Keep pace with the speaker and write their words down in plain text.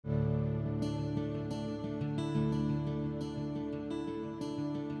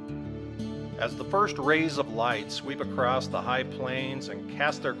as the first rays of light sweep across the high plains and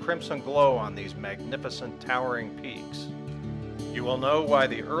cast their crimson glow on these magnificent towering peaks. You will know why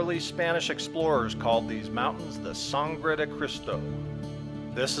the early Spanish explorers called these mountains the Sangre de Cristo.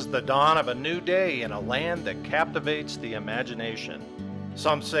 This is the dawn of a new day in a land that captivates the imagination.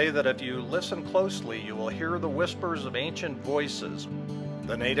 Some say that if you listen closely, you will hear the whispers of ancient voices.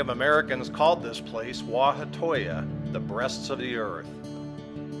 The Native Americans called this place Wahatoya, the breasts of the earth.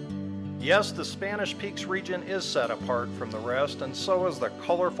 Yes, the Spanish Peaks region is set apart from the rest, and so is the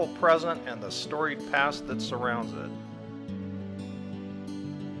colorful present and the storied past that surrounds it.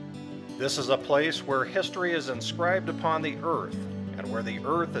 This is a place where history is inscribed upon the earth, and where the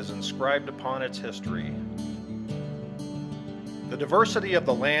earth is inscribed upon its history. The diversity of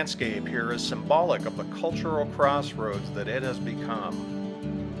the landscape here is symbolic of the cultural crossroads that it has become.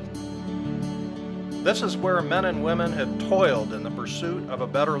 This is where men and women have toiled in the pursuit of a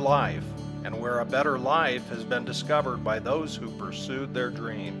better life, and where a better life has been discovered by those who pursued their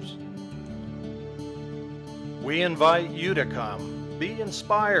dreams. We invite you to come, be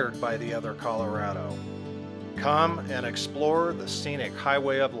inspired by the other Colorado. Come and explore the scenic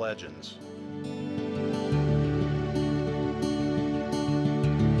highway of legends.